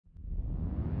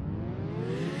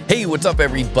Hey, what's up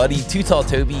everybody? Too Tall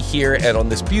Toby here, and on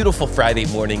this beautiful Friday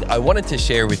morning, I wanted to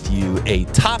share with you a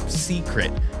top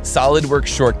secret SolidWorks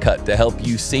shortcut to help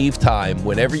you save time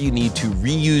whenever you need to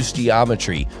reuse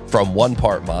geometry from one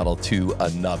part model to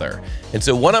another. And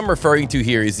so what I'm referring to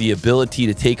here is the ability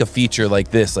to take a feature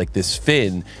like this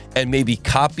fin, and maybe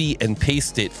copy and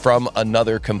paste it from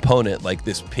another component like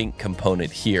this pink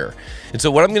component here. And so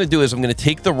what I'm going to do is I'm going to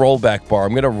take the rollback bar,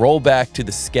 I'm going to roll back to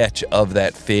the sketch of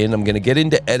that fin, I'm going to get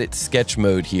into edit sketch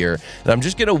mode here, and I'm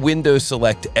just going to window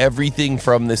select everything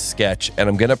from this sketch, and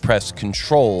I'm going to press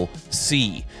Control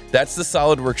C. That's the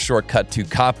SolidWorks shortcut to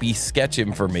copy sketch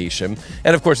information.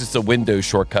 And of course, it's a Windows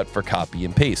shortcut for copy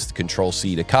and paste. Control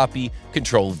C to copy,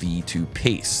 Control V to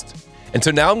paste. And so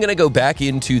now I'm going to go back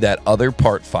into that other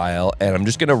part file, and I'm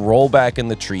just going to roll back in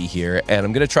the tree here, and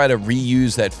I'm going to try to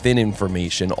reuse that fin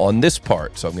information on this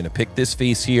part. So I'm going to pick this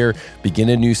face here, begin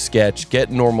a new sketch,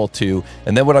 get normal to,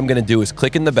 and then what I'm going to do is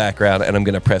click in the background, and I'm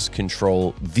going to press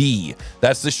Control V.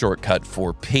 That's the shortcut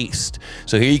for paste.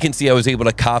 So here you can see I was able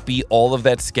to copy all of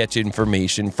that sketch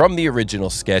information from the original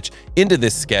sketch into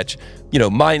this sketch,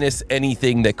 minus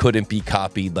anything that couldn't be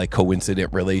copied, like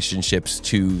coincident relationships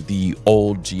to the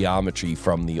old geometry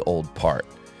from the old part.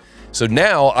 So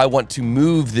now I want to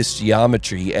move this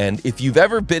geometry, and if you've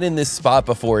ever been in this spot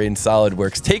before in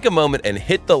SolidWorks, take a moment and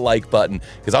hit the like button,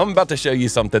 because I'm about to show you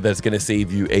something that's going to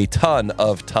save you a ton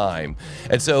of time.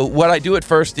 And so what I do at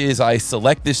first is I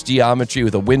select this geometry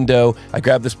with a window, I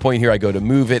grab this point here, I go to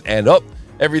move it, and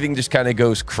everything just kind of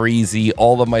goes crazy.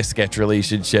 All of my sketch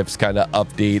relationships kind of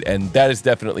update, and that is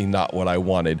definitely not what I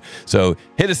wanted. So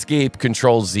hit escape,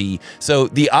 Control Z. So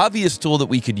the obvious tool that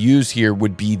we could use here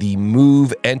would be the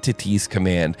move entities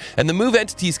command. And the move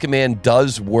entities command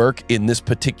does work in this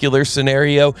particular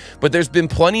scenario, but there's been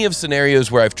plenty of scenarios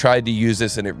where I've tried to use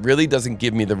this and it really doesn't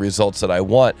give me the results that I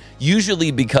want, usually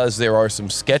because there are some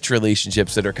sketch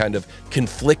relationships that are kind of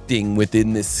conflicting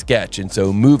within this sketch. And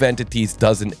so move entities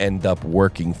doesn't end up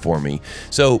working for me.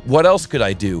 So what else could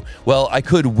I do? Well, I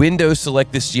could window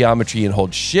select this geometry and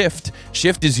hold Shift.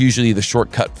 Shift is usually the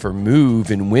shortcut for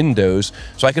move in Windows.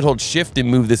 So I could hold Shift and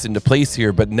move this into place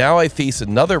here, but now I face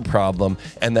another problem,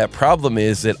 and that problem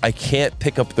is that I can't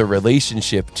pick up the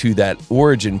relationship to that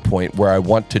origin point where I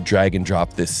want to drag and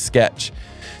drop this sketch.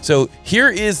 So here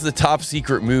is the top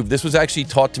secret move. This was actually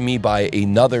taught to me by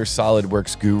another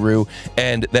SolidWorks guru,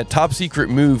 and that top secret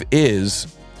move is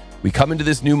we come into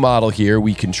this new model here,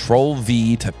 we Control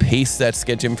V to paste that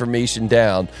sketch information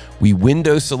down, we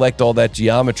window select all that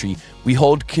geometry, we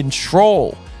hold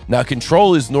Control. Now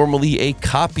Control is normally a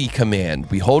copy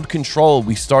command. We hold Control,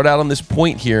 we start out on this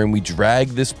point here and we drag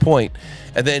this point,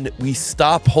 and then we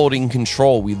stop holding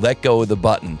Control, we let go of the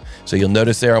button. So you'll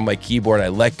notice there on my keyboard, I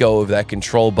let go of that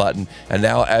Control button, and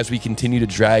now as we continue to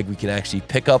drag, we can actually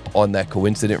pick up on that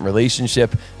coincident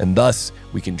relationship, and thus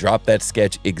we can drop that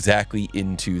sketch exactly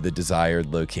into the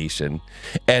desired location.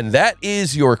 And that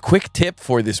is your quick tip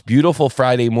for this beautiful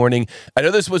Friday morning. I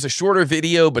know this was a shorter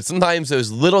video, but sometimes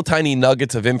those little tiny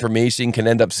nuggets of information can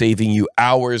end up saving you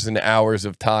hours and hours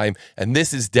of time, and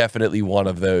this is definitely one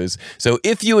of those. So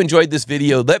if you enjoyed this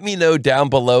video, let me know down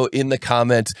below in the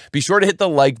comments. Be sure to hit the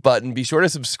like button, be sure to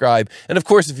subscribe, and of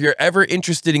course, if you're ever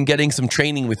interested in getting some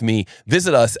training with me,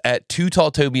 visit us at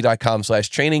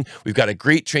tootalltoby.com/training. We've got a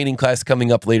great training class coming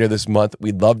up later this month.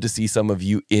 We'd love to see some of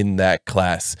you in that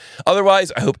class.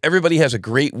 Otherwise, I hope everybody has a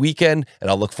great weekend, and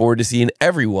I'll look forward to seeing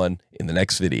everyone in the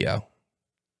next video.